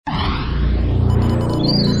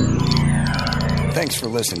Thanks for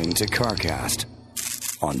listening to CarCast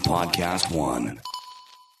on Podcast One.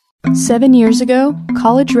 7 years ago,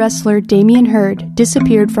 college wrestler Damian Hurd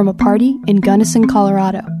disappeared from a party in Gunnison,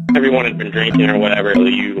 Colorado. Everyone had been drinking or whatever,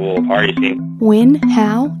 the usual party scene. When,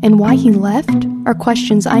 how, and why he left are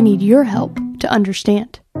questions I need your help to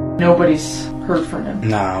understand. Nobody's heard from him.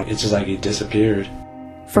 No, it's just like he disappeared.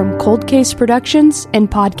 From Cold Case Productions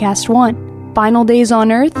and Podcast One, Final Days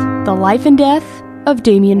on Earth, The Life and Death of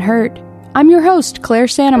Damian Hurd. I'm your host, Claire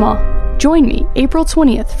Sanama. Join me April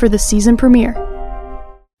 20th for the season premiere.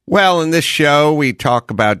 Well, in this show, we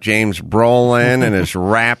talk about James Brolin and his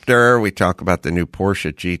Raptor. We talk about the new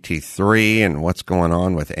Porsche GT3 and what's going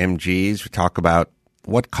on with MGs. We talk about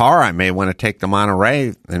what car I may want to take to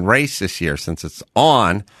Monterey and race this year since it's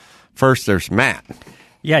on. First, there's Matt.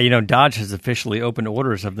 Yeah, you know, Dodge has officially opened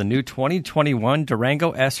orders of the new 2021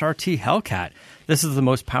 Durango SRT Hellcat. This is the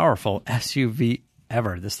most powerful SUV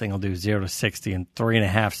ever. This thing will do 0 to 60 in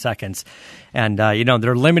 3.5 seconds. And,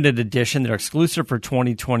 they're limited edition. They're exclusive for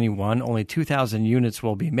 2021. Only 2,000 units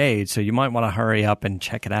will be made, so you might want to hurry up and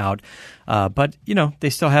check it out. But they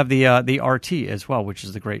still have the RT as well, which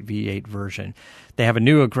is the great V8 version. They have a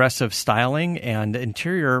new aggressive styling and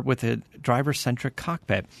interior with a driver-centric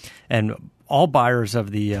cockpit. And all buyers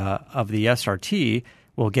of the SRT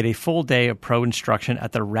will get a full day of pro instruction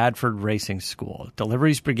at the Radford Racing School.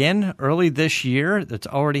 Deliveries begin early this year. That's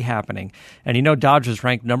already happening. And Dodge was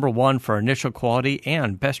ranked number one for initial quality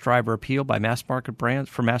and best driver appeal by mass market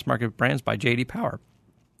brands by J.D. Power.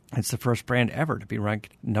 It's the first brand ever to be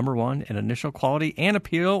ranked number one in initial quality and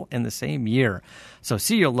appeal in the same year. So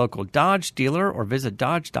see your local Dodge dealer or visit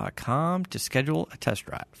Dodge.com to schedule a test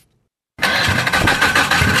drive.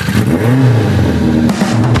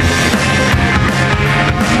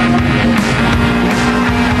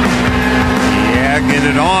 Get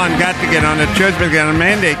it on. Got to get on. The judgment got a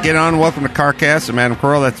mandate. Get on. Welcome to CarCast. I'm Adam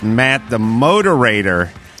Carolla. That's Matt the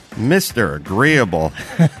Moderator, Mr. Agreeable.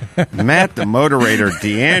 Matt the Moderator,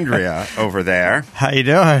 DeAndrea over there. How you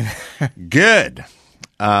doing? Good.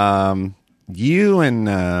 You and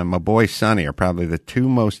my boy Sonny are probably the two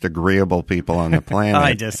most agreeable people on the planet.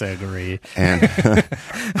 I disagree. And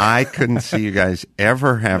I couldn't see you guys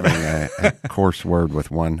ever having a coarse word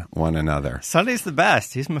with one another. Sonny's the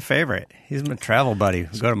best. He's my favorite. He's my travel buddy.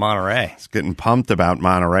 We go to Monterey. He's getting pumped about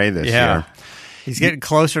Monterey this year. He's getting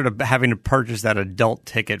closer to having to purchase that adult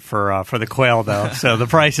ticket for the quail, though. So the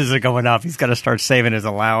prices are going up. He's got to start saving his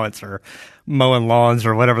allowance or mowing lawns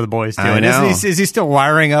or whatever the boy's doing. I know. Is he still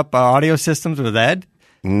wiring up audio systems with Ed?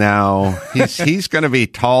 No, he's going to be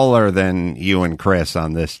taller than you and Chris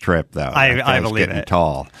on this trip, though. I believe getting it.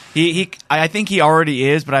 Tall. I think he already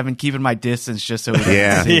is, but I've been keeping my distance just so we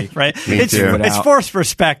can see. Right. Me too. It's forced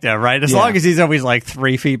perspective, right? As long as he's always like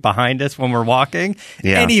 3 feet behind us when we're walking,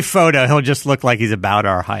 any photo he'll just look like he's about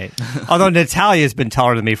our height. Although Natalia's been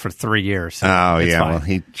taller than me for 3 years. So fine. Well,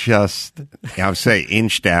 he just I would say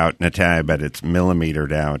inched out Natalia, but it's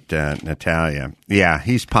millimetered out Natalia. Yeah,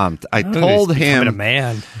 he's pumped. I told him a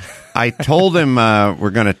man. I told him we're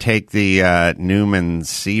going to take the Newman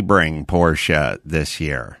Sebring Porsche this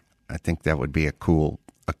year. I think that would be a cool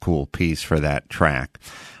piece for that track.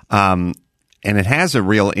 And it has a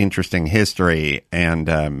real interesting history, and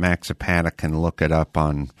Max Zapata can look it up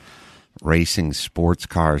on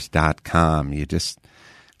racingsportscars.com. You just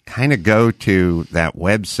kind of go to that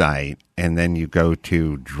website, and then you go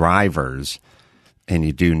to drivers, and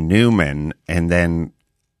you do Newman, and then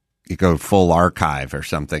you go full archive or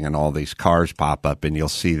something, and all these cars pop up, and you'll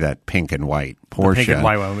see that pink and white Porsche. The pink and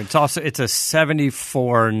white one. It's a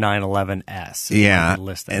 74 911S. Yeah,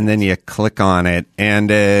 and then you click on it, and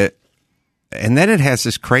then it has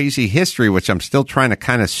this crazy history, which I'm still trying to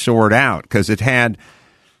kind of sort out, because it had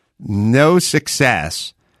no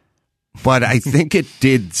success, but I think it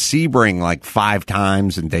did Sebring like 5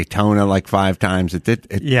 times and Daytona like 5 times. It did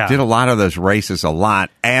a lot of those races a lot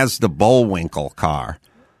as the Bullwinkle car.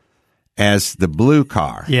 As the blue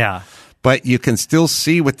car. Yeah. But you can still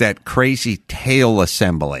see with that crazy tail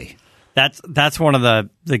assembly. That's one of the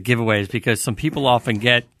giveaways, because some people often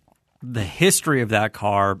get the history of that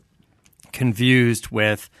car confused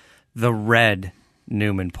with the red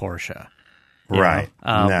Newman Porsche. Right.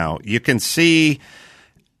 No, you can see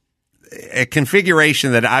a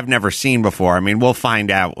configuration that I've never seen before. I mean, we'll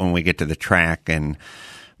find out when we get to the track, and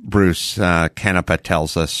Bruce Canepa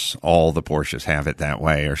tells us all the Porsches have it that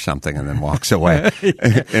way or something, and then walks away.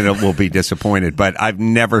 And we'll be disappointed. But I've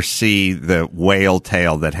never seen the whale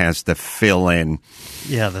tail that has the fill-in.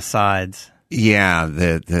 Yeah, the sides. Yeah,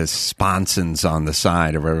 the sponsons on the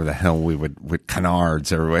side, or whatever the hell we would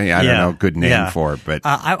canards, or I don't know, good name for it. But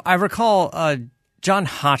I recall John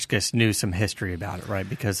Hotchkiss knew some history about it, right?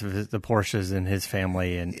 Because of the Porsches in his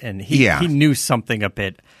family, and he knew something a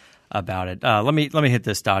bit about it. Let me hit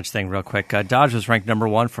this Dodge thing real quick. Dodge was ranked number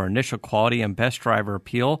 1 for initial quality and best driver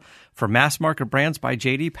appeal for mass market brands by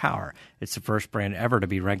J.D. Power. It's the first brand ever to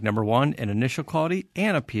be ranked number 1 in initial quality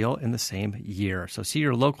and appeal in the same year. So see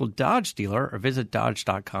your local Dodge dealer or visit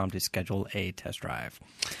Dodge.com to schedule a test drive.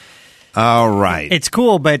 All right. It's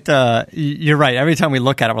cool, but you're right. Every time we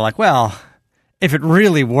look at it, we're like, well, if it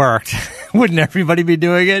really worked, wouldn't everybody be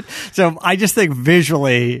doing it? So I just think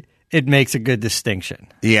visually it makes a good distinction.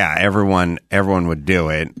 Yeah, everyone would do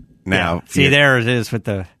it. Now, see, there it is with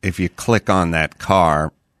the... If you click on that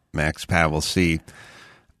car, Max Pat will see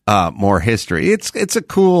more history. It's a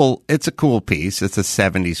cool piece. It's a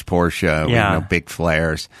 70s Porsche with big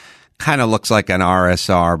flares. Kind of looks like an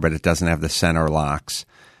RSR, but it doesn't have the center locks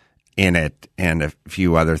in it and a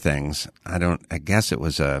few other things. I guess it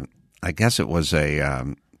was a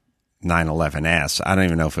 911S. I don't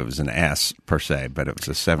even know if it was an S per se, but it was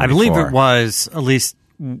a 74. I believe it was, at least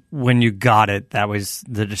when you got it, that was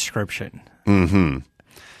the description. Mm-hmm.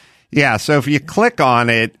 Yeah, so if you click on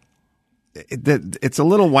it, it's a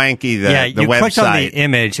little wanky, the you website. Clicked on the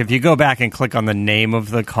image. If you go back and click on the name of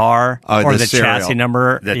the car or the chassis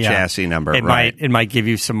number. Chassis number, it might give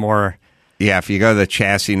you some more... Yeah, if you go to the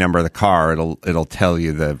chassis number of the car, it'll tell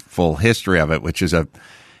you the full history of it, which is a...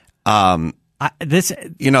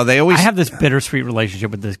 they always... I have this bittersweet relationship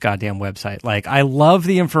with this goddamn website. Like, I love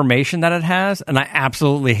the information that it has, and I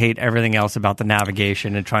absolutely hate everything else about the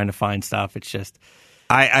navigation and trying to find stuff. It's just...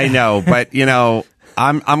 I know, but,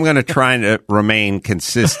 I'm going to try to remain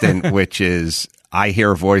consistent, which is I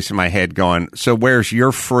hear a voice in my head going, so where's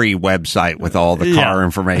your free website with all the car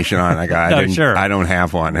information on it? I go, I don't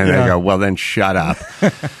have one. And I go, well, then shut up.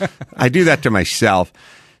 I do that to myself.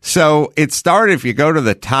 So it started, if you go to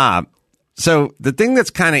the top. So the thing that's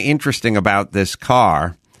kind of interesting about this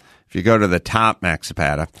car, if you go to the top, Max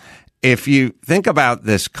Zapata, if you think about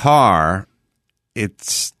this car, it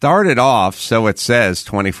started off, so it says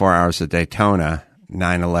 24 Hours of Daytona,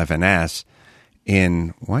 911S.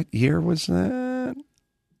 In what year was that?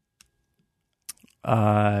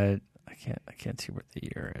 I can't see what the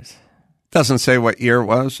year is. Doesn't say what year it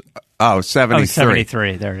was. Oh, 73.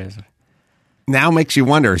 73. There it is. Now makes you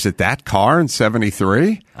wonder, is it that car in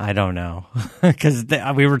 73? I don't know. Because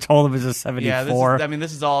we were told it was a 74. Yeah,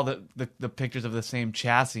 this is all the pictures of the same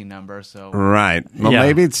chassis number. So right. Well,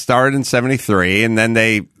 maybe it started in 73, and then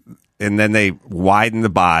they widened the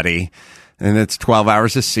body, and it's 12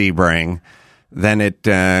 hours of Sebring. Then it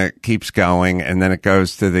keeps going, and then it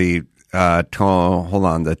goes to the now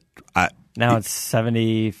it's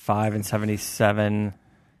 75 and 77.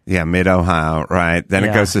 Yeah, Mid-Ohio, right. Then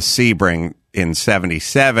it goes to Sebring in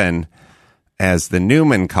 77 as the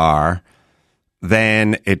Newman car.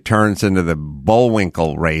 Then it turns into the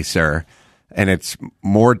Bullwinkle Racer, and it's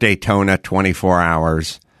more Daytona, 24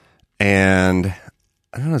 hours. And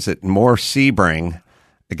I don't know, is it more Sebring?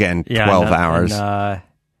 Again, 12 hours.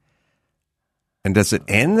 And does it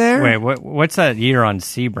end there? Wait, what's that year on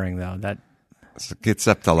Sebring, though? That gets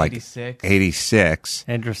up to like 86.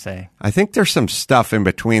 Interesting. I think there's some stuff in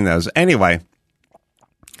between those. Anyway,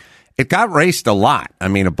 it got raced a lot. I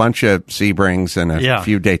mean, a bunch of Sebrings and a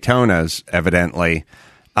few Daytonas, evidently.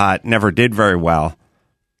 Never did very well.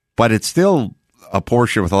 But it's still a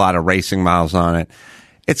Porsche with a lot of racing miles on it.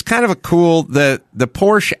 It's kind of a cool... The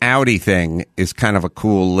Porsche Audi thing is kind of a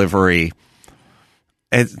cool livery.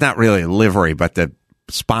 It's not really a livery, but the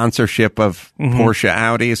sponsorship of Porsche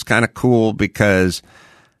Audi is kind of cool because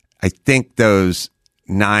I think those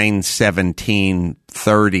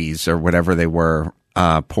 91730s or whatever they were,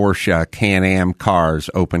 Porsche Can-Am cars,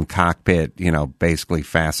 open cockpit, basically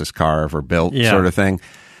fastest car ever built sort of thing.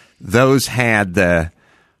 Those had the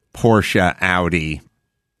Porsche Audi,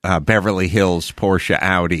 Beverly Hills Porsche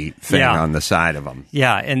Audi thing on the side of them.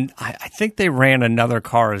 Yeah, and I think they ran another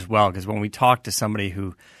car as well, because when we talked to somebody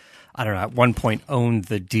who, I don't know, at one point owned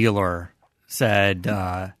the dealer, said,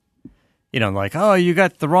 like, oh, you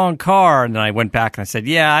got the wrong car. And then I went back and I said,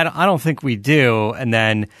 yeah, I don't think we do. And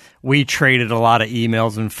then we traded a lot of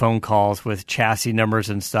emails and phone calls with chassis numbers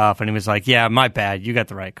and stuff. And he was like, yeah, my bad. You got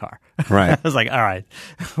the right car. Right. I was like, all right.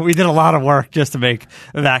 We did a lot of work just to make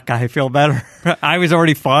that guy feel better. I was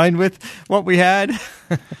already fine with what we had.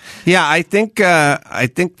 Yeah, I think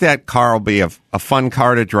that car will be a fun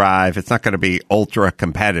car to drive. It's not going to be ultra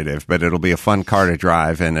competitive, but it'll be a fun car to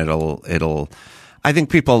drive, and it'll. I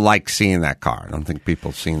think people like seeing that car. I don't think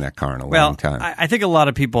people have seen that car in a long time. I think a lot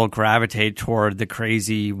of people gravitate toward the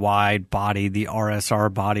crazy wide body, the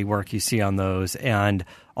RSR bodywork you see on those. And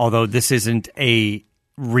although this isn't a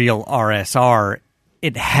real RSR,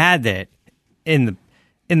 it had it in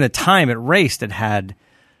the time it raced. It had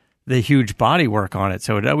the huge bodywork on it,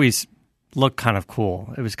 so it always looked kind of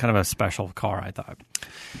cool. It was kind of a special car, I thought.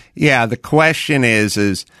 Yeah, the question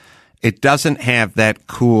is it doesn't have that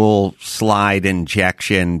cool slide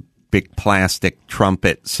injection, big plastic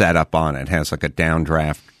trumpet setup on it. It has like a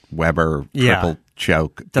downdraft Weber triple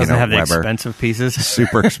choke. Doesn't have the Weber, expensive pieces.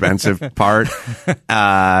 Super expensive part,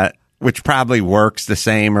 which probably works the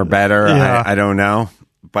same or better. Yeah. I don't know,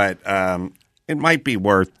 but it might be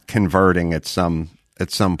worth converting at some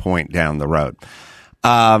point down the road.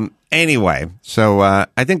 Anyway, so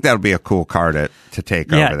I think that'll be a cool car to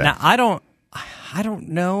take over there. Now I don't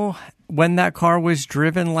know when that car was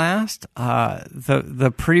driven last.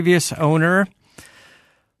 The previous owner,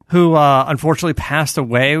 who unfortunately passed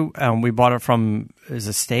away, we bought it from his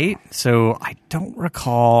estate, so I don't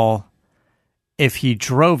recall if he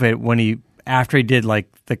drove it after he did like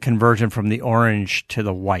the conversion from the orange to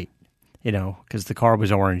the white. Because the car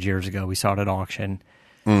was orange years ago. We saw it at auction.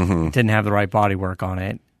 Mm-hmm. Didn't have the right bodywork on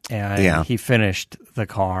it. And he finished the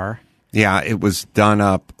car. Yeah, it was done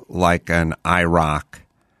up like an IROC.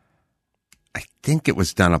 I think it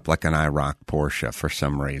was done up like an IROC Porsche for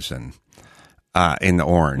some reason in the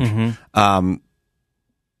orange. Mm-hmm.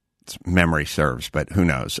 Memory serves, but who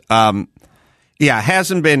knows? It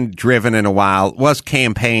hasn't been driven in a while. It was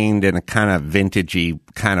campaigned in a kind of vintagey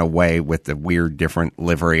kind of way with the weird different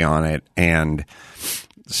livery on it. And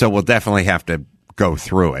so we'll definitely have to go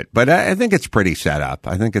through it. But I think it's pretty set up.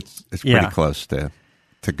 I think it's pretty close to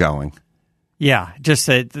going. Yeah, just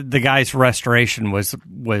the guy's restoration was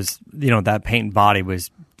that paint and body was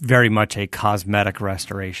very much a cosmetic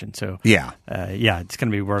restoration. So it's going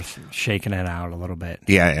to be worth shaking it out a little bit.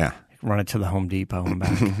 Yeah. Run it to the Home Depot and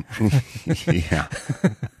back. Yeah.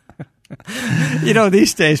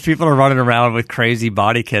 These days people are running around with crazy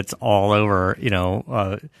body kits all over.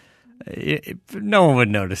 No one would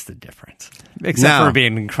notice the difference, except for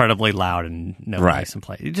being incredibly loud and no license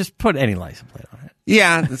plate. You just put any license plate on it.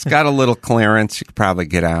 Yeah, it's got a little clearance. You could probably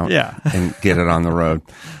get out and get it on the road.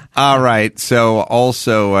 All right. So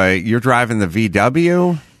also, you're driving the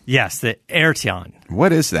VW? Yes, the Arteon.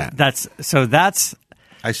 What is that? That's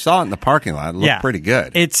I saw it in the parking lot. It looked pretty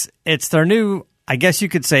good. It's their new, I guess you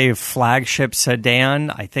could say, flagship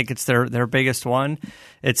sedan. I think it's their biggest one.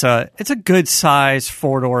 It's a good size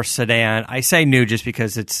 4-door sedan. I say new just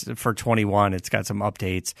because it's for 21. It's got some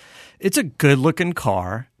updates. It's a good looking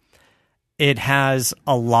car. It has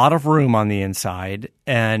a lot of room on the inside,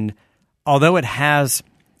 and although it has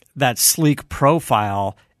that sleek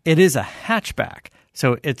profile, it is a hatchback.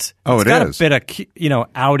 So it's got a bit of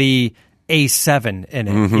Audi A7 in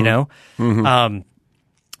it. Mm-hmm. Mm-hmm.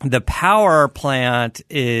 The power plant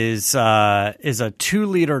is a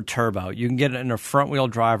 2-liter turbo. You can get it in a front-wheel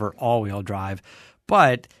drive or all-wheel drive,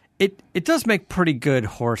 but it does make pretty good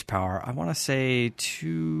horsepower. I want to say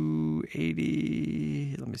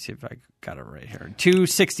 280. Let me see if I got it right here.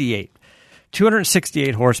 268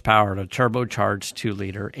 horsepower to turbocharged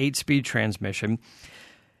 2-liter, 8-speed transmission.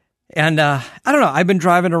 And I don't know. I've been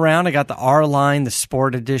driving around. I got the R line, the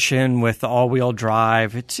Sport Edition with the all-wheel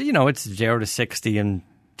drive. It's 0 to 60 in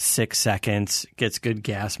 6 seconds. Gets good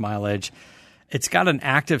gas mileage. It's got an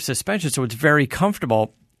active suspension, so it's very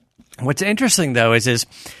comfortable. What's interesting though is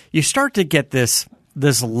you start to get this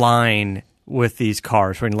line with these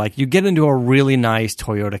cars when you get into a really nice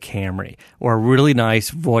Toyota Camry or a really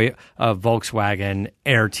nice Volkswagen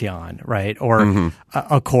Arteon, right, or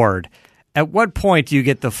Accord. At what point do you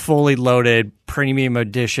get the fully loaded premium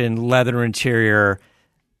edition leather interior,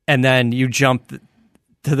 and then you jump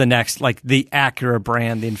to the next, like the Acura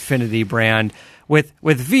brand, the Infiniti brand? With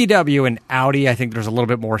VW and Audi, I think there's a little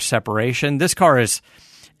bit more separation. This car is,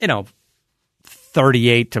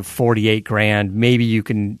 38 to 48 grand. Maybe you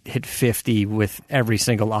can hit 50 with every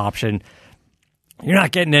single option. You're not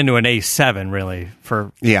getting into an A7 really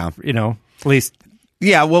for at least.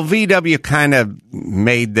 Yeah, well, VW kind of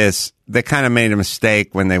made this. They kind of made a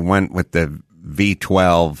mistake when they went with the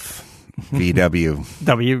V12 VW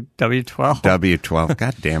W12. W12.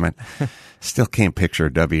 God damn it! Still can't picture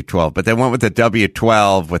a W12, but they went with the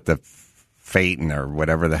W12 with the Phaeton or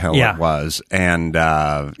whatever the hell it was, and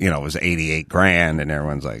it was 88 grand, and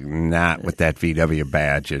everyone's like, not with that VW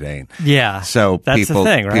badge, it ain't. Yeah, so that's the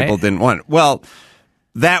thing, right? People didn't want it. Well,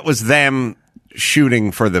 that was them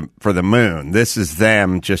shooting for the moon. This is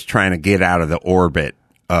them just trying to get out of the orbit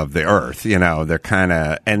of the Earth. They're kind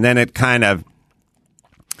of, and then it kind of.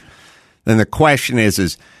 Then the question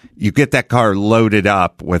is you get that car loaded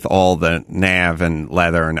up with all the nav and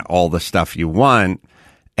leather and all the stuff you want,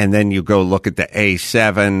 and then you go look at the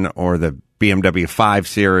A7 or the BMW 5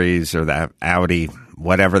 Series or the Audi,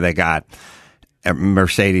 whatever they got,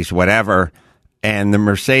 Mercedes, whatever. And the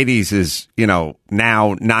Mercedes is, now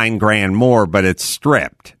 $9,000 more, but it's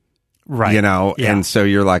stripped. Right. Yeah. And so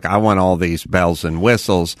you're like, I want all these bells and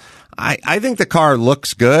whistles. I think the car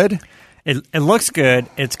looks good. It looks good.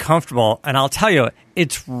 It's comfortable, and I'll tell you,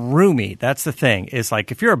 it's roomy. That's the thing. It's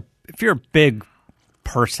like if you're a big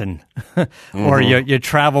person, or you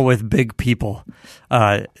travel with big people,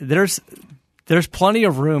 there's plenty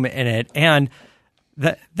of room in it, and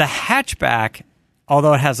the hatchback,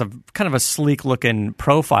 although it has a kind of a sleek looking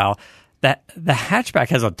profile, that the hatchback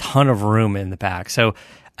has a ton of room in the back. So.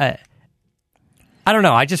 I don't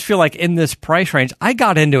know. I just feel like in this price range, I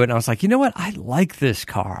got into it and I was like, you know what? I like this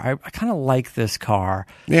car. I kind of like this car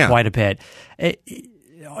quite a bit.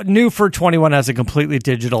 New for 21 has a completely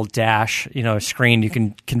digital dash, screen. You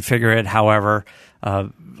can configure it however,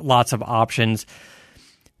 lots of options.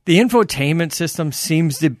 The infotainment system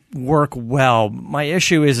seems to work well. My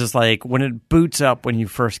issue is like when it boots up when you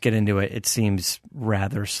first get into it, it seems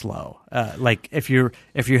rather slow. Like if you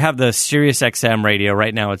have the Sirius XM radio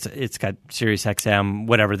right now, it's got Sirius XM,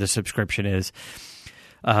 whatever the subscription is,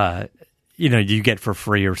 you get for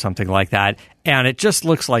free or something like that, and it just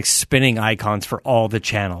looks like spinning icons for all the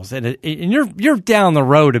channels, and you're down the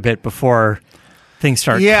road a bit before things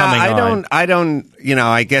start coming on.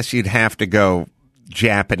 I guess you'd have to go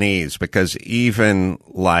Japanese, because even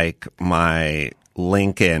like my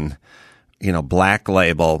Lincoln, Black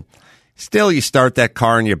Label, still you start that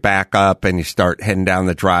car and you back up and you start heading down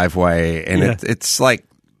the driveway, and it's like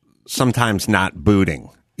sometimes not booting,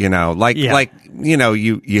 you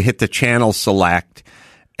hit the channel select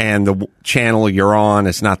and the channel you're on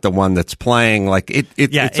is not the one that's playing. Like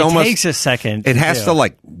it almost takes a second. It has to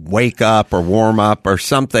like wake up or warm up or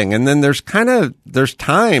something. And then there's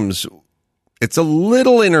times it's a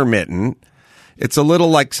little intermittent. It's a little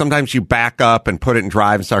like sometimes you back up and put it in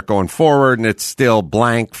drive and start going forward, and it's still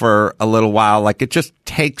blank for a little while. Like it just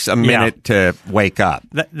takes a minute to wake up.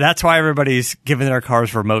 That's why everybody's giving their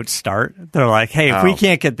cars remote start. They're like, hey, if we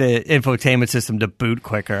can't get the infotainment system to boot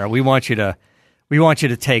quicker, we want you to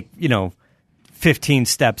take 15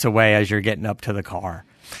 steps away as you're getting up to the car.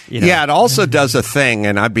 Yeah, it also does a thing,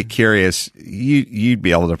 and I'd be curious, you'd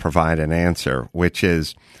be able to provide an answer, which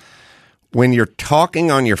is, when you're talking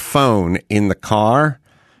on your phone in the car,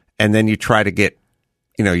 and then you try to get,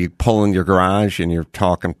 you pull in your garage and you're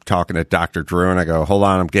talking to Dr. Drew, and I go, hold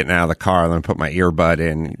on, I'm getting out of the car. Let me put my earbud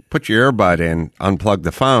in. Put your earbud in, unplug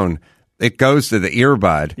the phone. It goes to the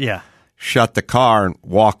earbud. Yeah. Shut the car and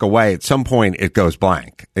walk away. At some point, it goes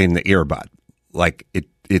blank in the earbud. Like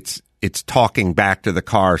it's talking back to the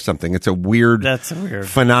car or something. It's a weird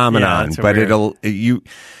phenomenon, but you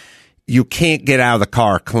can't get out of the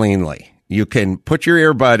car cleanly. You can put your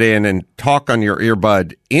earbud in and talk on your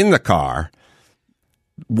earbud in the car.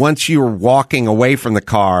 Once you're walking away from the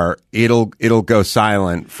car, it'll go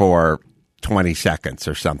silent for 20 seconds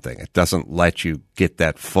or something. It doesn't let you get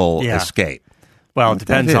that full escape. Well, it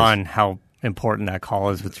depends on how important that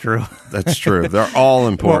call is with Drew. That's true. They're all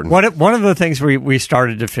important. One of the things we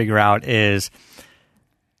started to figure out is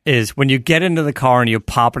when you get into the car and you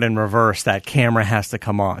pop it in reverse, that camera has to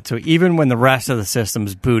come on. So even when the rest of the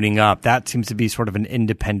system's booting up, that seems to be sort of an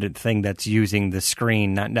independent thing that's using the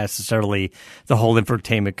screen, not necessarily the whole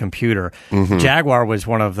infotainment computer. Mm-hmm. Jaguar was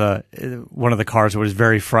one of the cars that was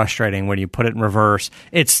very frustrating. When you put it in reverse,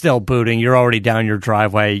 it's still booting. You're already down your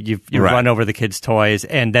driveway. You've run over the kids' toys,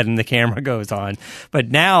 and then the camera goes on. But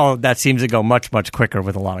now that seems to go much, much quicker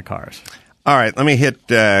with a lot of cars. All right, let me hit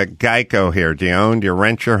Geico here. Do you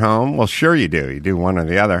rent your home? Well, sure you do. You do one or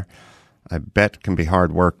the other. I bet it can be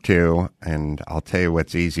hard work, too. And I'll tell you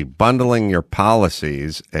what's easy. Bundling your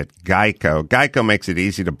policies at Geico. Geico makes it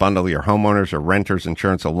easy to bundle your homeowners or renters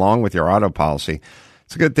insurance along with your auto policy.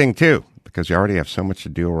 It's a good thing, too, because you already have so much to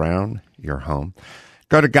do around your home.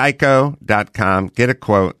 Go to geico.com, get a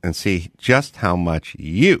quote, and see just how much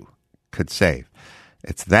you could save.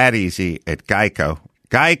 It's that easy at Geico.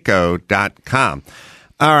 Geico.com.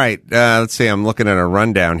 All right, let's see. I'm looking at a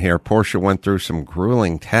rundown here. Porsche went through some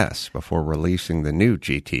grueling tests before releasing the new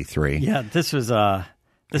GT3. Yeah, this was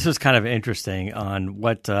kind of interesting on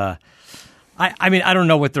what. I mean, I don't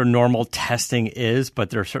know what their normal testing is, but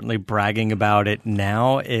they're certainly bragging about it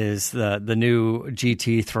now. Is the new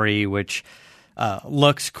GT3, which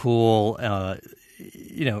looks cool.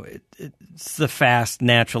 It's the fast,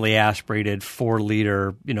 naturally aspirated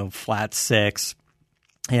 4-liter, flat six.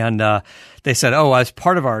 And they said, as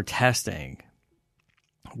part of our testing,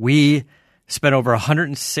 we spent over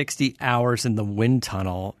 160 hours in the wind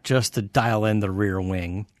tunnel just to dial in the rear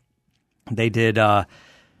wing. They did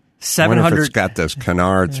I wonder if it's got those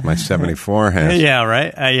canards my 74 has. Yeah,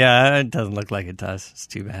 right? Yeah, it doesn't look like it does. It's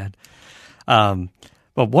too bad.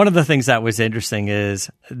 But one of the things that was interesting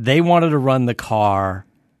is they wanted to run the car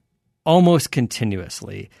almost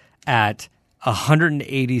continuously at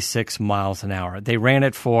 186 miles an hour. They ran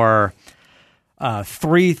it for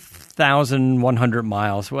 3,100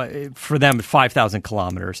 miles. For them, 5,000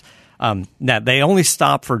 kilometers. Now, they only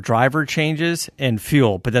stopped for driver changes and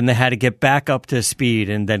fuel, but then they had to get back up to speed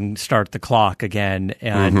and then start the clock again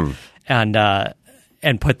and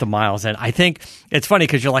put the miles in. I think it's funny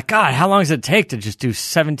because you're like, God, how long does it take to just do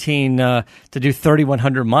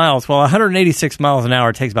 3,100 miles? Well, 186 miles an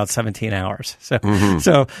hour takes about 17 hours.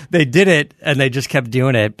 So they did it and they just kept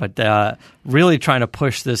doing it, but really trying to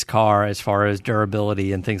push this car as far as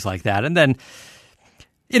durability and things like that. And then,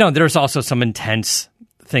 there's also some intense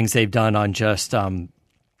things they've done on just running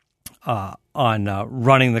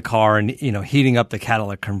the car and heating up the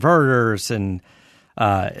catalytic converters, and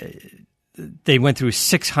they went through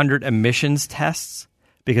 600 emissions tests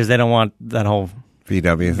because they don't want that whole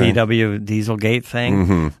VW Dieselgate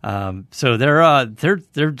thing. So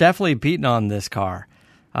they're definitely beating on this car.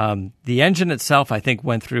 The engine itself, I think,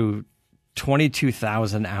 went through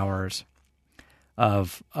 22,000 hours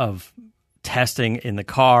of testing in the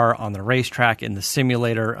car, on the racetrack, in the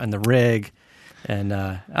simulator, and the rig, and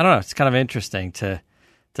I don't know. It's kind of interesting for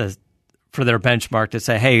their benchmark to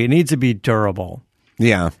say, "Hey, it needs to be durable."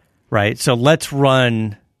 Yeah, right. So let's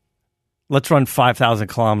run 5,000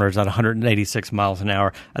 kilometers at 186 miles an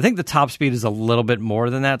hour. I think the top speed is a little bit more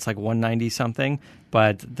than that. It's like 190 something,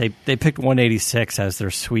 but they picked 186 as their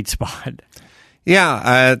sweet spot.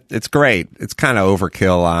 Yeah, it's great. It's kind of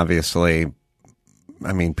overkill, obviously.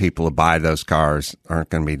 I mean, people who buy those cars aren't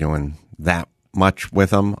going to be doing that much with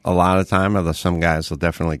them a lot of the time, although some guys will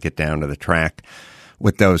definitely get down to the track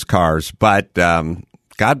with those cars. But God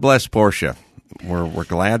bless Porsche. We're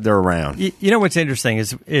glad they're around. You know what's interesting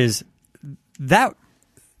is that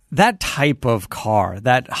type of car,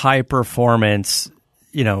 that high performance,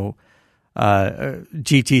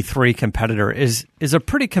 GT3 competitor is a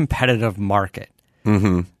pretty competitive market.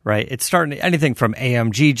 Right, it's starting anything from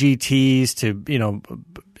AMG GTs to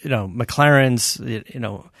McLarens,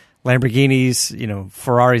 Lamborghinis,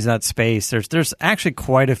 Ferraris in that space. There's actually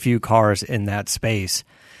quite a few cars in that space.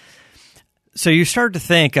 So you start to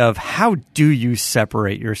think of how do you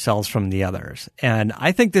separate yourselves from the others, and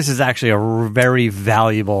I think this is actually a very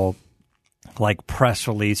valuable press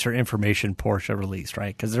release or information Porsche released,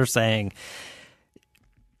 right? Because they're saying,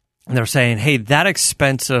 hey, that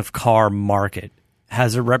expensive car market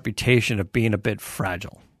has a reputation of being a bit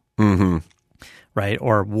fragile, right?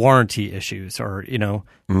 Or warranty issues, or and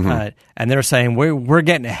they're saying we're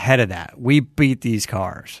getting ahead of that. We beat these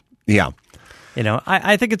cars. Yeah,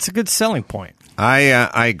 I think it's a good selling point.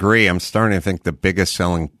 I agree. I'm starting to think the biggest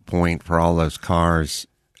selling point for all those cars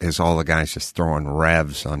is all the guys just throwing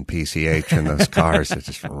revs on PCH in those cars. They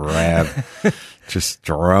just just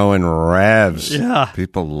throwing revs. Yeah,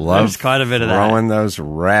 people love There's quite a bit of throwing those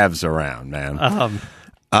revs around, man.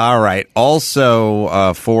 All right.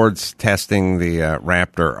 Also, Ford's testing the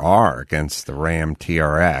Raptor R against the Ram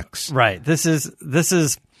TRX. Right. This is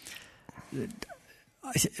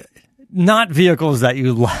not vehicles that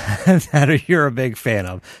you're a big fan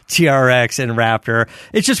of, TRX and Raptor.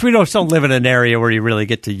 It's just we don't live in an area where you really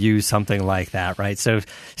get to use something like that, right? So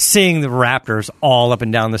seeing the Raptors all up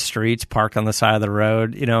and down the streets, parked on the side of the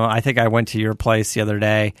road, I think I went to your place the other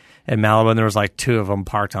day in Malibu, and there was like two of them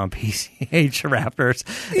parked on PCH Raptors.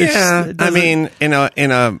 I mean,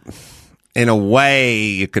 in a way,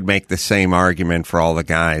 you could make the same argument for all the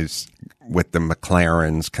guys with the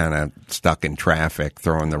McLarens kind of stuck in traffic,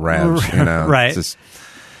 throwing the revs, right?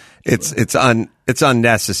 It's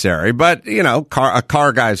unnecessary, but a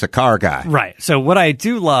car guy's a car guy, right? So what I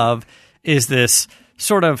do love is this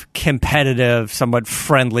sort of competitive, somewhat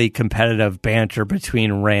friendly competitive banter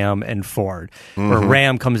between Ram and Ford, where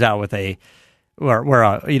Ram comes out with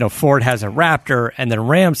where Ford has a Raptor, and then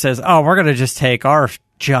Ram says, "Oh, we're going to just take our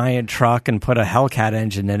giant truck and put a Hellcat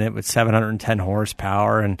engine in it with 710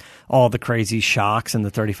 horsepower and all the crazy shocks and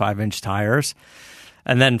the 35-inch tires."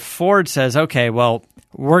 And then Ford says, "Okay, well,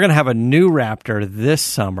 we're going to have a new Raptor this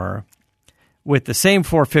summer with the same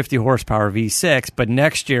 450 horsepower V6, but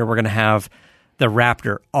next year we're going to have the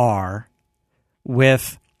Raptor R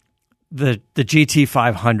with the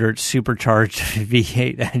GT500 supercharged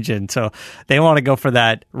V8 engine. So they want to go for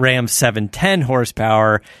that Ram 710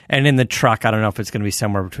 horsepower. And in the truck, I don't know if it's going to be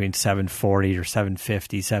somewhere between 740 or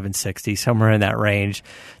 750, 760, somewhere in that range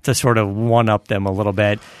to sort of one-up them a little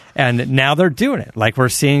bit. And now they're doing it. Like, we're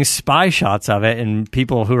seeing spy shots of it and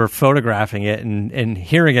people who are photographing it and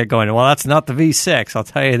hearing it going, well, that's not the V6, I'll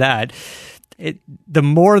tell you that.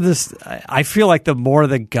 I feel like the more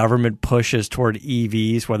the government pushes toward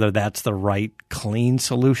EVs, whether that's the right clean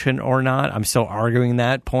solution or not, I'm still arguing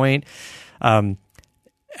that point. Again,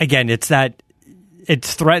 it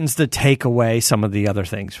threatens to take away some of the other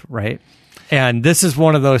things, right? And this is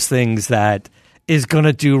one of those things that is going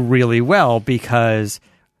to do really well because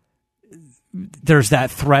there's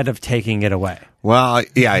that threat of taking it away. Well,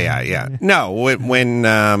 yeah. No, when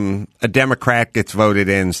a Democrat gets voted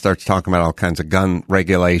in, starts talking about all kinds of gun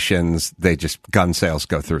regulations, gun sales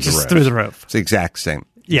go through the roof. Through the roof. It's the exact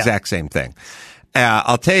same thing.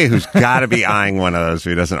 I'll tell you who's got to be eyeing one of those.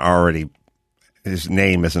 His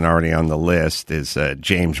name isn't already on the list. Is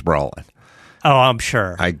James Brolin. Oh, I'm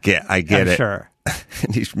sure. I get I'm it. Sure.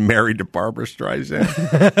 And he's married to Barbara Streisand.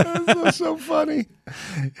 That's so funny.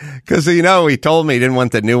 Because, he told me he didn't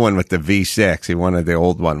want the new one with the V6. He wanted the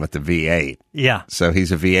old one with the V8. Yeah. So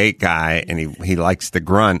he's a V8 guy, and he likes the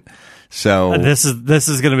grunt. So this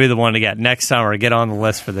is going to be the one to get next summer. Get on the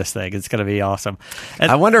list for this thing. It's going to be awesome.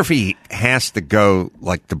 And I wonder if he has to go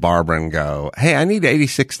like to Barbara and go, hey, I need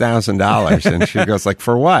 $86,000. And she goes like,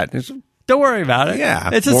 for what? Don't worry about it. Yeah.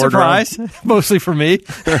 It's a surprise, mostly for me.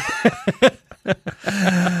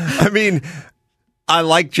 I mean, I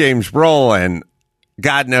like James Brolin.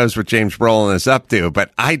 God knows what James Brolin is up to,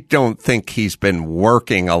 but I don't think he's been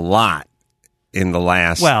working a lot in the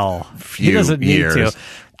last few he doesn't years. Need to.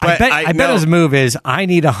 I bet his move is, I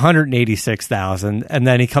need $186,000, and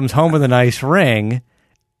then he comes home with a nice ring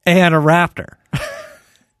and a Raptor.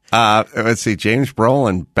 Let's see, James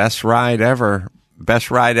Brolin, best ride ever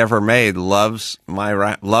made. Love my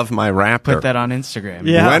Raptor. Put that on Instagram.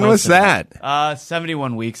 Yeah. When was that?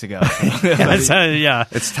 71 weeks ago. Yeah.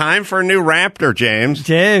 It's time for a new Raptor, James.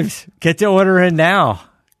 James, get the order in now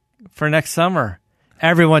for next summer.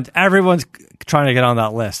 Everyone's trying to get on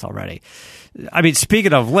that list already. I mean,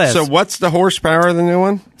 speaking of lists. So what's the horsepower of the new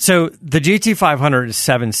one? So the GT500 is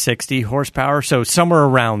 760 horsepower, so somewhere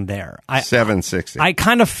around there. 760. I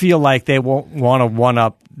kind of feel like they won't want to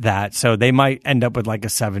one-up that, so they might end up with like a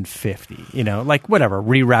 750, like whatever,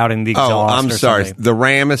 rerouting the exhaust. Oh, I'm sorry. Something. The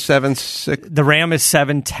Ram is 760? The Ram is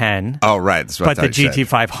 710. Oh, right. That's what but the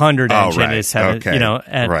GT500 engine is 7, okay.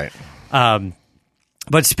 Right.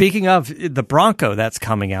 But speaking of the Bronco that's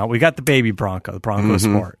coming out, we got the baby Bronco, the Bronco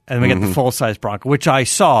Sport, and we got the full-size Bronco, which I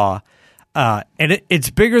saw, and it's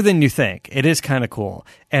bigger than you think. It is kind of cool.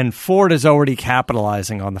 And Ford is already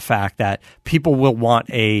capitalizing on the fact that people will want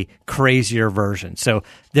a crazier version. So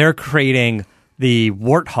they're creating the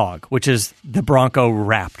Warthog, which is the Bronco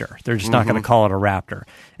Raptor. They're just not going to call it a Raptor.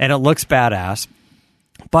 And it looks badass.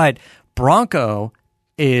 But Bronco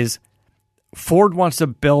is... Ford wants to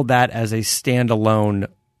build that as a standalone,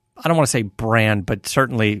 I don't want to say brand, but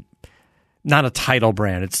certainly not a title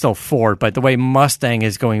brand. It's still Ford, but the way Mustang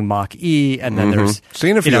is going Mach-E, and then there's...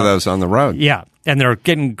 Seen a few of those on the road. Yeah, and they're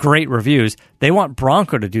getting great reviews. They want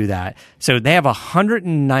Bronco to do that. So they have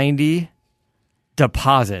 190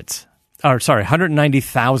 deposits,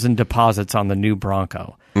 190,000 deposits on the new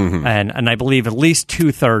Bronco. And I believe at least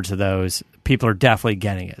 2/3 of those people are definitely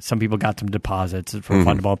getting it. Some people got some deposits. It's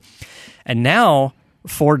refundable. And now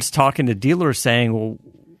Ford's talking to dealers saying, well,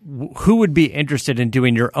 who would be interested in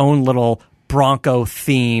doing your own little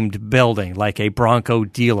Bronco-themed building, like a Bronco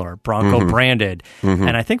dealer, Bronco branded?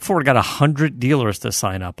 And I think Ford got 100 dealers to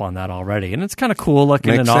sign up on that already. And it's kind of cool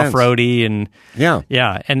looking and off-roady. And yeah.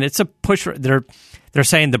 And it's a push. They're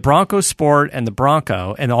saying the Bronco Sport and the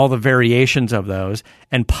Bronco and all the variations of those,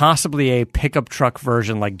 and possibly a pickup truck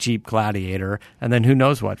version like Jeep Gladiator, and then who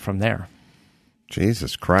knows what from there.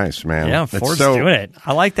 Jesus Christ, man. Yeah, Ford's doing it.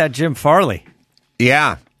 I like that Jim Farley.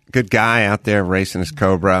 Yeah, good guy out there racing his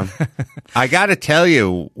Cobra. I got to tell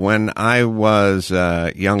you, when I was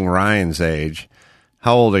young Ryan's age,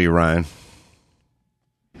 how old are you, Ryan?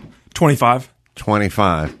 25.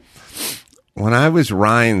 25. When I was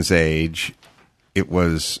Ryan's age... It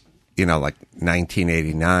was, like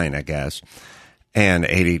 1989, I guess, and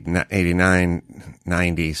 89,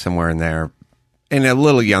 90, somewhere in there, and a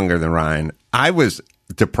little younger than Ryan. I was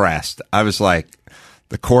depressed. I was like,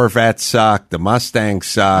 the Corvettes suck, the Mustangs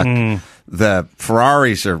suck, the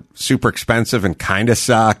Ferraris are super expensive and kind of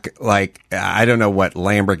suck. Like, I don't know what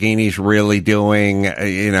Lamborghini's really doing.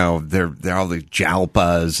 They're all these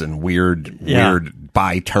Jalpas and weird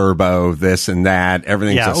bi-turbo, this and that.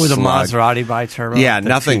 Everything's a the slug. Maserati bi-turbo. Yeah, the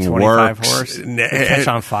nothing 225 works. Horse. They catch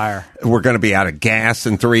on fire. We're going to be out of gas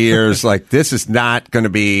in 3 years. Like, this is not going to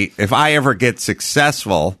be, if I ever get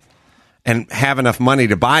successful and have enough money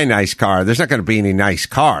to buy a nice car, there's not going to be any nice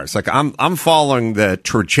cars. Like, I'm following the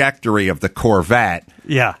trajectory of the Corvette.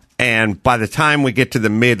 Yeah. And by the time we get to the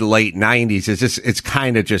late 90s, it's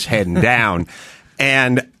kind of just heading down.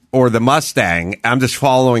 Or the Mustang, I'm just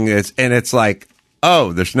following this, and it's like,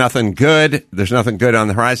 oh, there's nothing good. There's nothing good on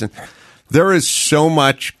the horizon. There is so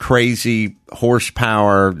much crazy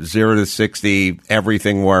horsepower, 0 to 60,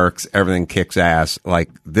 everything works, everything kicks ass. Like,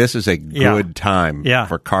 this is a good time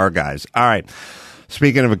for car guys. All right.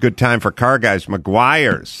 Speaking of a good time for car guys,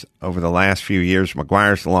 Meguiar's, over the last few years,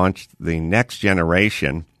 Meguiar's launched the next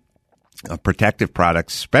generation of protective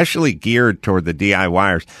products, specially geared toward the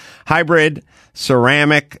DIYers. Hybrid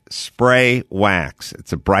ceramic spray wax.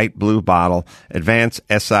 It's a bright blue bottle. Advanced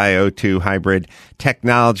SiO2 hybrid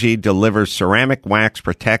technology delivers ceramic wax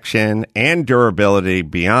protection and durability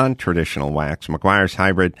beyond traditional wax. Meguiar's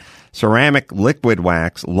hybrid ceramic liquid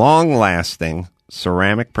wax, long-lasting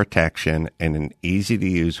ceramic protection, and an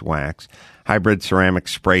easy-to-use wax. Hybrid ceramic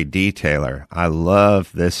spray detailer. I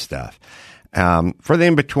love this stuff. For the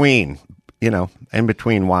in-between,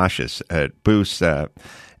 in-between washes. It boosts,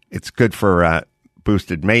 it's good for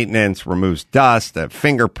boosted maintenance, removes dust,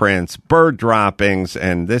 fingerprints, bird droppings,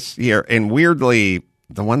 and this year, and weirdly,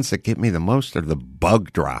 the ones that get me the most are the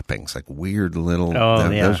bug droppings, like weird little,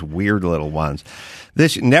 those weird little ones.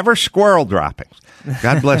 This never squirrel droppings.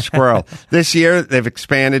 God bless squirrel. This year, they've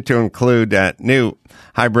expanded to include new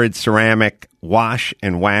hybrid ceramic wash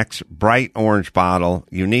and wax, bright orange bottle,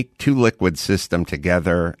 unique 2-liquid system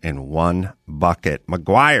together in one bucket.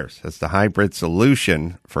 Meguiar's has the hybrid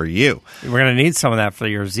solution for you. We're going to need some of that for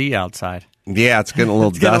your Z outside. Yeah, it's getting a little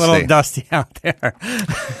dusty. Getting a little dusty out there.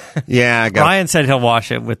 Yeah, Ryan said he'll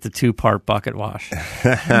wash it with the 2-part bucket wash.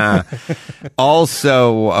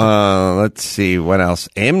 Also, let's see what else.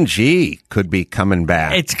 MG could be coming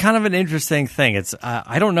back. It's kind of an interesting thing. It's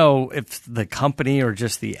I don't know if the company or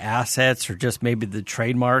just the assets or just maybe the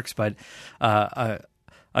trademarks, but a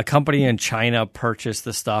company in China purchased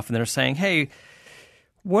the stuff, and they're saying, hey,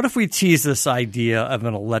 what if we tease this idea of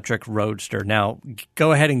an electric roadster? Now,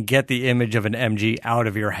 go ahead and get the image of an MG out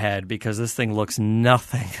of your head, because this thing looks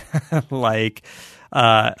nothing like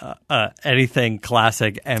anything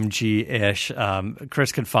classic MG-ish.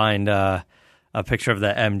 Chris could find a picture of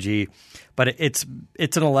the MG, but it's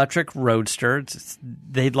an electric roadster.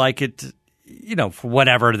 They'd like it, for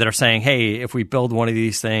whatever. They're saying, hey, if we build one of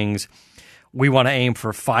these things, we want to aim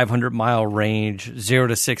for 500-mile range, 0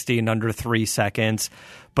 to 60 in under 3 seconds,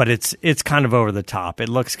 but it's kind of over the top. It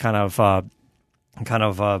looks kind of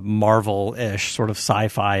Marvel-ish, sort of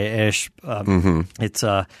sci-fi-ish. It's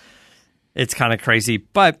kind of crazy,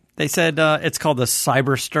 but they said it's called the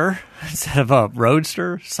Cyberster instead of a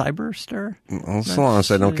Roadster. Cyberster. As long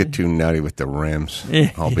as I don't get too nutty with the rims,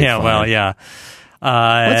 I'll be fine. Well, yeah.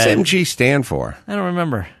 What's MG stand for? I don't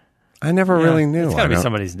remember. I never really knew. It's got to be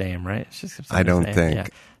somebody's name, right? It's just I don't name. think. Yeah.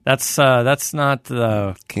 That's not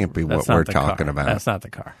the. Can't be what we're talking about. That's not the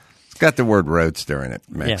car. It's got the word roadster in it.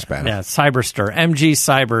 Makes better. Yeah, Cyberster, MG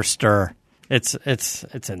Cyberster. It's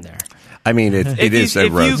in there. I mean, it is a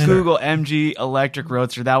roadster. If you Google MG electric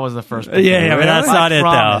roadster, that was the first. Yeah, but that's not it,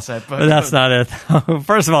 though. But that's not it.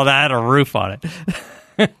 First of all, that had a roof on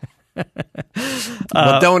it.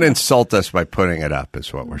 Well, don't insult us by putting it up,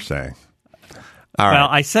 is what we're saying. All right. Well,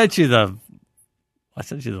 I sent you the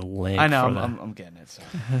link. I know. I'm getting it. So.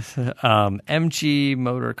 MG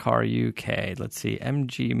Motor Car UK. Let's see.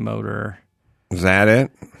 MG Motor. Is that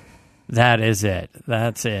it? That is it.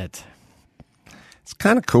 That's it. It's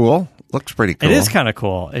kind of cool. Looks pretty cool. It is kind of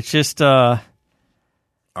cool. It's just. Are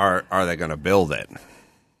they going to build it?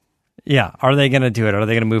 Yeah. Are they going to do it? Are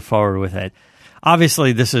they going to move forward with it?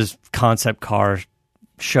 Obviously, this is concept car,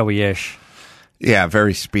 showy-ish. Yeah,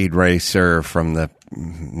 very Speed Racer from the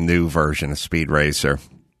new version of Speed Racer.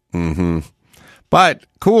 But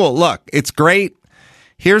cool. Look, it's great.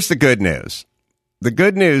 Here's the good news. The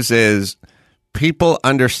good news is people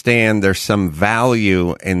understand there's some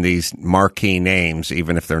value in these marquee names,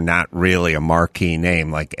 even if they're not really a marquee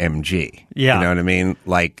name like MG. Yeah. You know what I mean?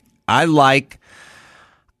 Like, I like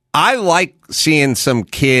seeing some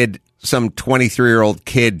 23-year-old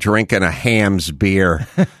kid drinking a Ham's beer,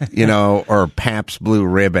 or Pabst Blue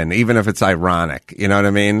Ribbon, even if it's ironic. You know what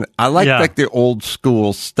I mean? I like the old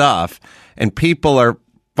school stuff, and people are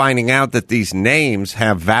finding out that these names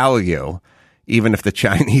have value, even if the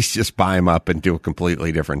Chinese just buy them up and do a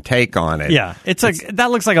completely different take on it. Yeah, that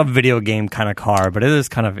looks like a video game kind of car, but it is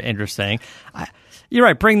kind of interesting. You're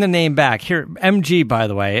right. Bring the name back. Here, MG, by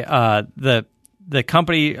the way, the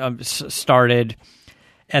company started,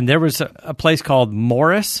 and there was a place called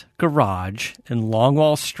Morris Garage in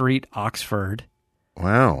Longwall Street, Oxford.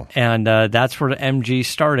 Wow. And that's where the MG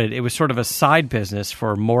started. It was sort of a side business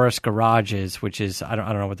for Morris Garages, which is, I don't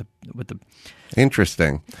know what the...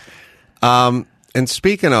 Interesting. And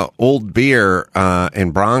speaking of old beer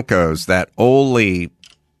and Broncos, that Ole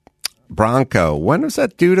Bronco, when was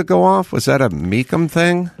that due to go off? Was that a Meekum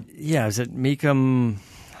thing? Yeah, is it Meekum?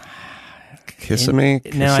 Kissimmee?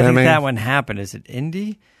 No, I think that one happened. Is it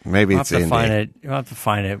Indy? Maybe it's Indy. You'll have to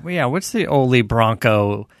find it. Well, yeah, what's the Ole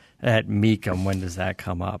Bronco at Meekum? When does that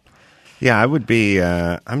come up? Yeah, I would be.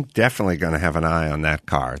 I'm definitely going to have an eye on that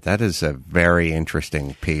car. That is a very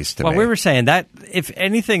interesting piece to me. Well, we were saying that if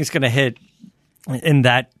anything's going to hit in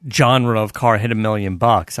that genre of car, hit $1 million,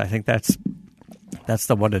 I think that's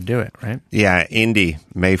the one to do it, right? Yeah, Indy,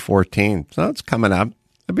 May 14th. So it's coming up.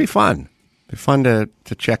 It'd be fun. It'd be fun to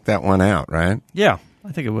check that one out, right? Yeah,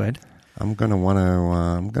 I think it would. I'm going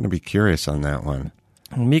to be curious on that one.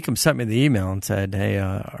 Well, Meekum sent me the email and said, "Hey,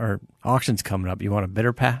 our auction's coming up. You want a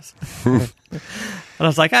bidder pass?" And I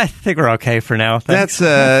was like, "I think we're okay for now." Thanks.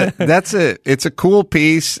 It's a cool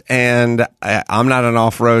piece, and I'm not an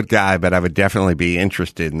off-road guy, but I would definitely be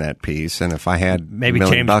interested in that piece. And if I had maybe $1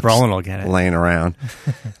 million James Brolin will get it laying around,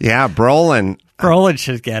 yeah, Brolin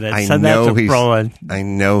should get it. Send that to Brolin. I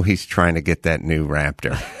know he's trying to get that new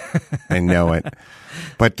Raptor. I know it.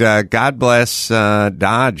 But God bless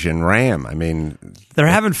Dodge and Ram. I mean, they're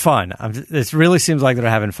having fun. This really seems like they're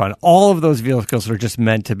having fun. All of those vehicles are just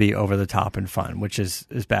meant to be over the top and fun, which is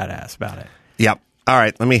badass about it. Yep. All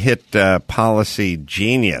right, let me hit Policy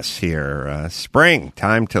Genius here. Spring,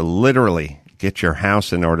 time to literally get your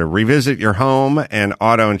house in order. Revisit your home and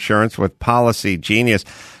auto insurance with Policy Genius.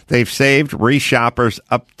 They've saved reshoppers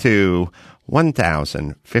up to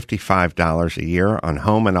 $1,055 a year on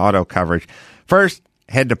home and auto coverage. First,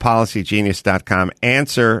 head to PolicyGenius.com,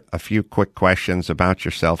 answer a few quick questions about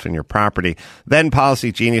yourself and your property. Then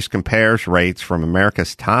Policy Genius compares rates from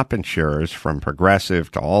America's top insurers, from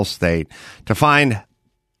Progressive to Allstate, to find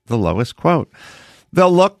the lowest quote.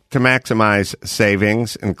 They'll look to maximize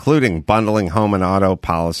savings, including bundling home and auto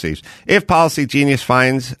policies. If Policy Genius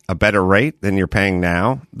finds a better rate than you're paying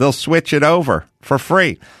now, they'll switch it over for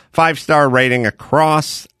free. 5-star rating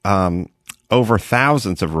across over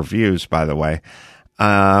thousands of reviews, by the way.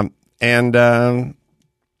 Reviews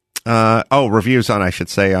on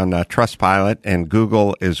Trustpilot and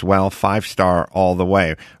Google as well. 5-star all the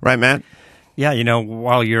way. Right, Matt? Yeah,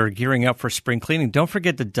 while you're gearing up for spring cleaning, don't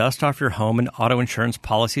forget to dust off your home and auto insurance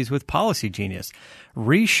policies with Policy Genius.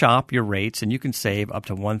 Reshop your rates, and you can save up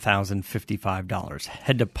to $1,055.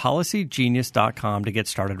 Head to PolicyGenius.com to get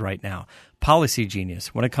started right now. Policy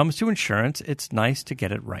Genius. When it comes to insurance, it's nice to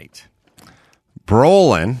get it right.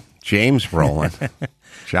 Brolin, James Brolin,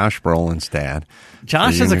 Josh Brolin's dad.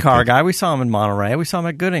 Josh is a car guy. We saw him in Monterey. We saw him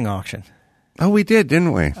at Gooding auction. Oh, we did,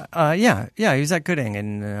 didn't we? Yeah, he was at Gooding.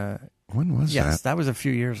 And when was that? Yes, that was a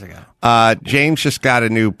few years ago. James just got a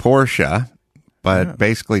new Porsche, but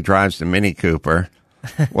basically drives the Mini Cooper.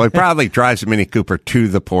 Well, he probably drives the Mini Cooper to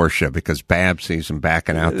the Porsche because Bab sees him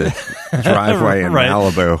backing out the driveway in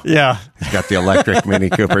Malibu. Yeah. He's got the electric Mini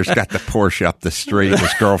Cooper. He's got the Porsche up the street at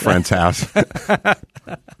his girlfriend's house.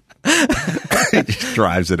 He just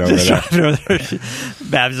drives it over there.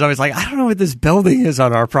 Babs is always like, I don't know what this building is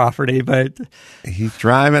on our property, but he's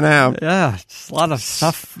driving out. Yeah, just a lot of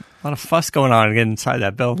stuff, a lot of fuss going on inside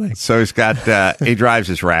that building. So he's got he drives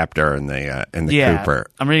his Raptor in the Cooper.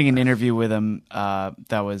 I'm reading an interview with him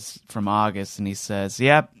that was from August, and he says,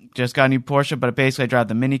 "Yep, just got a new Porsche, but basically I drive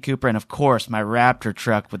the Mini Cooper, and of course my Raptor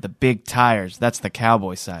truck with the big tires. That's the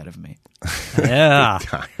cowboy side of me." Yeah, big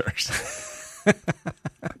tires.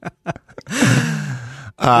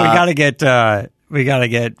 We gotta get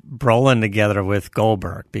Brolin together with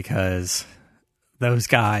Goldberg, because those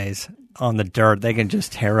guys on the dirt, they can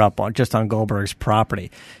just tear up on Goldberg's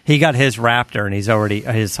property. He got his Raptor, and he's already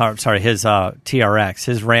his TRX,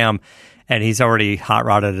 his Ram, and he's already hot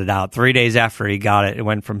rodded it out. 3 days after he got it, it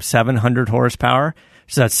went from 700 horsepower,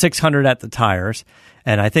 so that's 600 at the tires,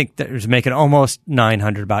 and I think that it was making almost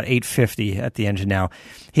 900, about 850 at the engine now.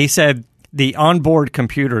 He said the onboard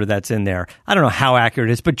computer that's in there, I don't know how accurate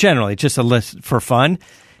it is, but generally just a list for fun.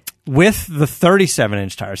 With the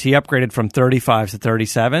 37-inch tires, he upgraded from 35s to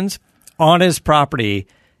 37s. On his property,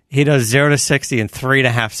 he does 0 to 60 in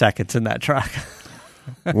 3.5 seconds in that truck.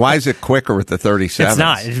 Why is it quicker with the 37? It's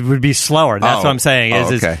not. It would be slower. That's what I'm saying.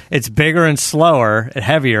 It's bigger and slower and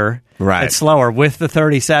heavier. Right. It's slower with the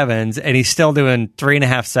 37s, and he's still doing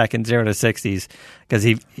 3.5 seconds 0 to 60s because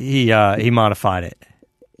he modified it.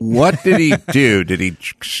 What did he do? Did he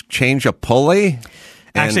change a pulley?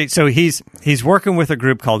 Actually, so he's working with a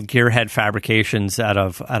group called Gearhead Fabrications out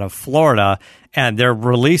of Florida, and they're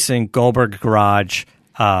releasing Goldberg Garage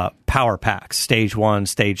power packs, stage 1,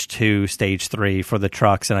 stage 2, stage 3 for the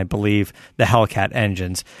trucks, and I believe the Hellcat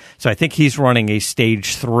engines. So I think he's running a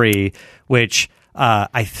stage 3, which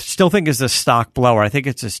I still think is a stock blower. I think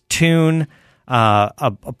it's a tune,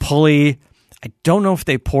 a pulley. I don't know if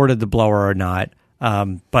they ported the blower or not.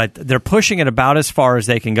 But they're pushing it about as far as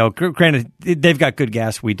they can go. Granted, they've got good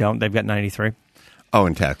gas. We don't. They've got 93. Oh,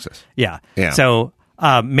 in Texas. Yeah. So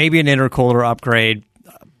maybe an intercooler upgrade,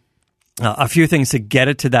 a few things to get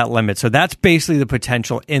it to that limit. So that's basically the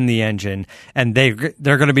potential in the engine. And they're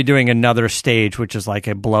going to be doing another stage, which is like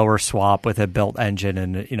a blower swap with a built engine.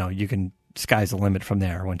 And, you can, sky's the limit from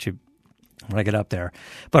there when I get up there.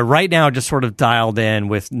 But right now, just sort of dialed in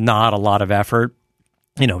with not a lot of effort.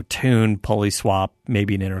 Tune, pulley swap,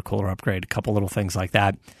 maybe an intercooler upgrade, a couple little things like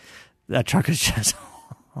that. That truck is just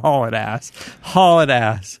hauling ass.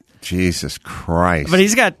 Jesus Christ. But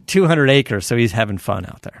he's got 200 acres, so he's having fun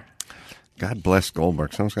out there. God bless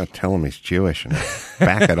Goldberg. Someone's got to tell him he's Jewish and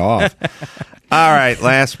back it off. All right,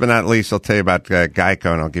 last but not least, I'll tell you about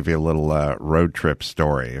Geico, and I'll give you a little road trip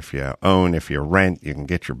story. If you own, if you rent, you can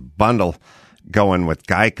get your bundle going with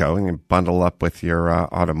Geico, and you bundle up with your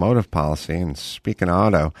automotive policy. And speaking of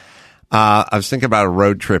auto, I was thinking about a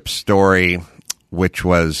road trip story, which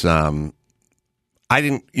was I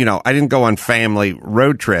didn't go on family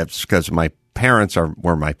road trips because my parents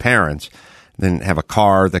were my parents. Didn't have a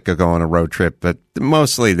car that could go on a road trip, but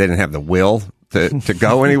mostly they didn't have the will to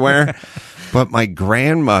go anywhere. But my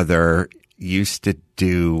grandmother used to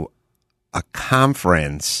do a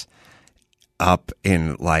conference up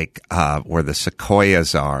in where the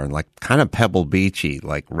sequoias are, and kind of Pebble Beachy,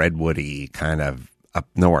 like Redwoody, kind of up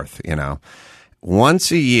north,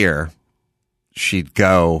 Once a year, she'd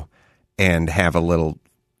go and have a little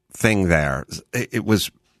thing there.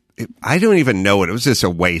 I don't even know it. It was just a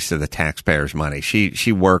waste of the taxpayers' money.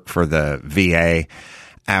 She worked for the VA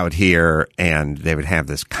out here, and they would have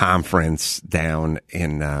this conference down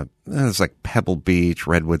in it was like Pebble Beach,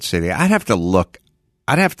 Redwood City. I'd have to look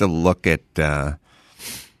at the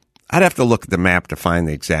map to find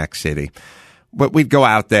the exact city. But we'd go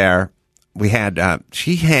out there. We had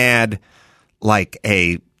she had like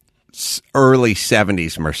a early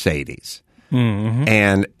 70s Mercedes. Mm-hmm.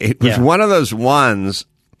 And it was one of those ones.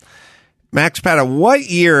 Max Pata, what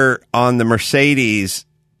year on the Mercedes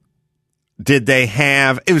did they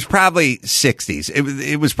have? It was probably 60s.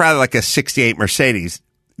 It was probably like a 68 Mercedes.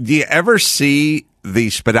 Do you ever see the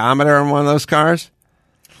speedometer on one of those cars?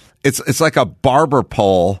 It's like a barber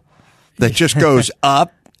pole that just goes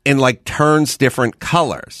up and turns different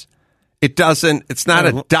colors. It's not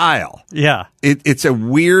a dial. Yeah. It's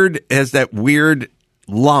has that weird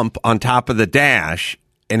lump on top of the dash,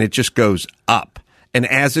 and it just goes up. And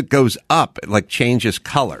as it goes up, it changes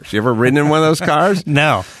colors. You ever ridden in one of those cars?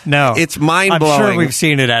 No. It's mind-blowing. I'm sure we've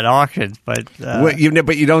seen it at auctions, but... but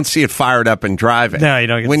you don't see it fired up and driving. No, you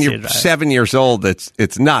don't get when to see you're it 7 years old,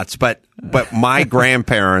 it's nuts. But my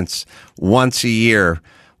grandparents, once a year,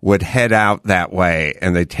 would head out that way,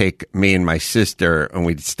 and they'd take me and my sister, and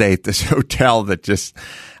we'd stay at this hotel that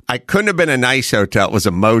I couldn't have been a nice hotel. It was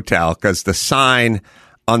a motel, because the sign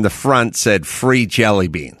on the front said free jelly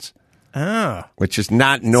beans. Oh. Which is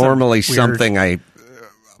not normally something I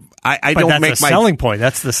but don't that's make a selling point.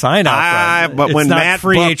 That's the sign out. But it's when not Matt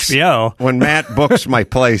free books, HBO. When Matt books my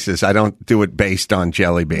places, I don't do it based on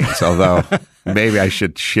jelly beans. Although maybe I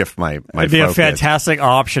should shift my It'd be focus. a fantastic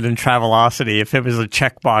option in Travelocity if it was a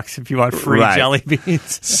checkbox if you want free jelly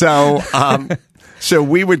beans. So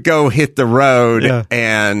we would go hit the road,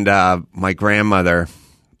 and my grandmother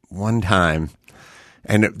one time.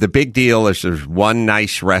 And the big deal is there's one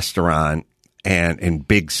nice restaurant, and in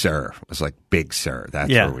Big Sur. It was like Big Sur.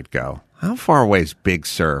 That's where we'd go. How far away is Big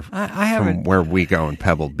Sur from where we go in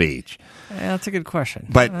Pebble Beach? Yeah, that's a good question.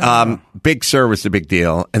 But Big Sur was the big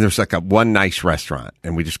deal, and there's one nice restaurant,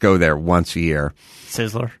 and we just go there once a year.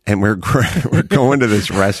 Sizzler. And we're going to this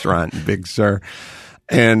restaurant in Big Sur,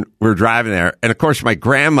 and we're driving there. And, of course, my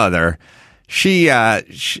grandmother, she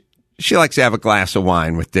likes to have a glass of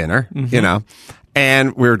wine with dinner,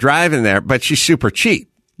 And we were driving there, but she's super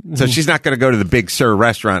cheap. So she's not going to go to the Big Sur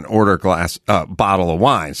restaurant and order a bottle of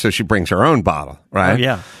wine. So she brings her own bottle, right? Oh,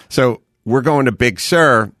 yeah. So we're going to Big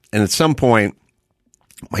Sur, and at some point,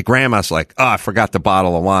 My grandma's like, oh, I forgot the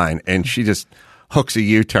bottle of wine. And she just hooks a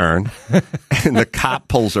U-turn, and the cop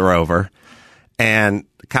pulls her over. And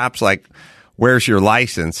the cop's like, where's your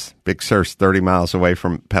license? Big Sur's 30 miles away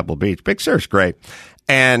from Pebble Beach. Big Sur's great.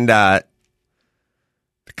 And the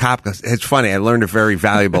cop goes, it's funny, I learned a very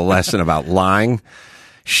valuable lesson about lying.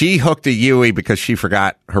 She hooked a Yui because she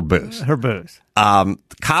forgot her booze. The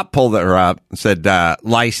cop pulled her up and said,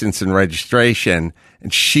 license and registration.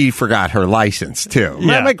 And she forgot her license, too.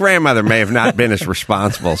 Yeah. My grandmother may have not been as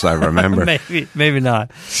responsible as I remember. Maybe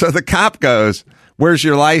not. So the cop goes, where's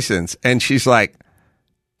your license? And she's like,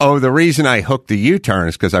 oh, the reason I hooked the U-turn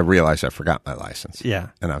is because I realized I forgot my license. Yeah.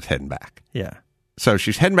 And I was heading back. Yeah. So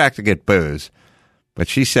she's heading back to get booze. But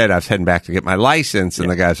she said I was heading back to get my license. And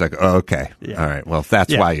the guy's like, oh, okay. Yeah. All right. Well, if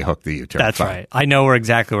that's why you hooked the U-turn. That's fine. right. I know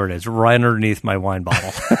exactly where it is. Right underneath my wine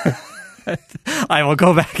bottle. I will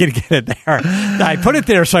go back and get it there. I put it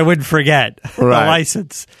there so I wouldn't forget the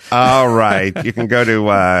license. All right. You can go to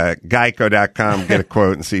geico.com, get a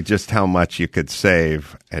quote, and see just how much you could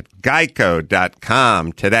save at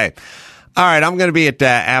geico.com today. All right. I'm going to be at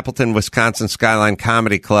Appleton, Wisconsin Skyline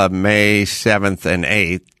Comedy Club May 7th and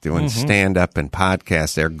 8th doing stand-up and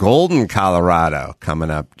podcast there. Golden, Colorado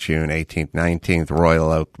coming up June 18th, 19th.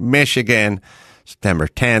 Royal Oak, Michigan. September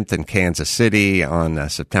 10th in Kansas City on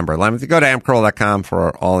September 11th. You go to amcroll.com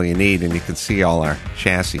for all you need, and you can see all our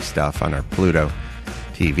chassis stuff on our Pluto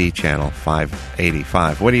TV channel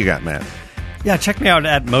 585. What do you got, Matt? Yeah, check me out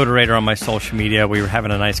at Moderator on my social media. We were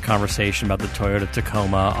having a nice conversation about the Toyota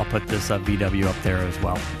Tacoma. I'll put this VW up there as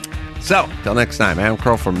well. So, till next time, Adam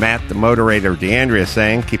Kroll for Matt the Moderator, DeAndrea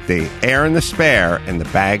saying, keep the air in the spare and the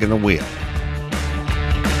bag in the wheel.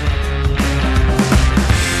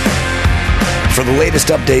 For the latest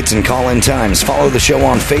updates and call-in times, follow the show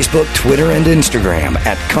on Facebook, Twitter, and Instagram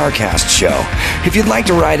at CarCast Show. If you'd like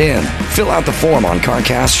to write in, fill out the form on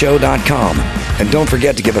CarCastShow.com. And don't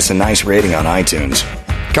forget to give us a nice rating on iTunes.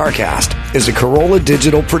 CarCast is a Corolla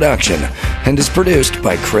Digital production and is produced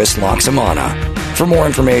by Chris Loxamana. For more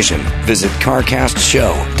information, visit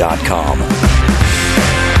CarCastShow.com.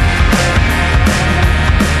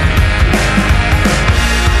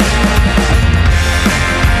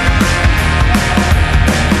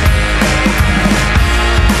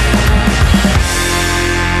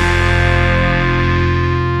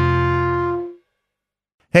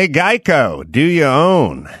 Hey, Geico, do you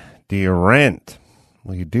own? Do you rent?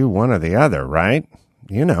 Well, you do one or the other, right?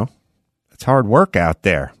 You know, it's hard work out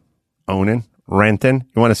there. Owning, renting.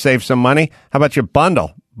 You want to save some money? How about you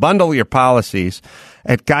bundle? Bundle your policies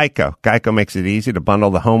at Geico. Geico makes it easy to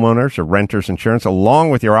bundle the homeowners or renters insurance along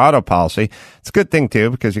with your auto policy. It's a good thing,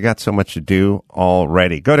 too, because you got so much to do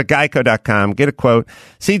already. Go to geico.com, get a quote,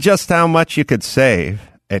 see just how much you could save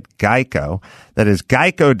at Geico. That is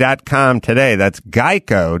geico.com today. That's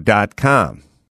geico.com.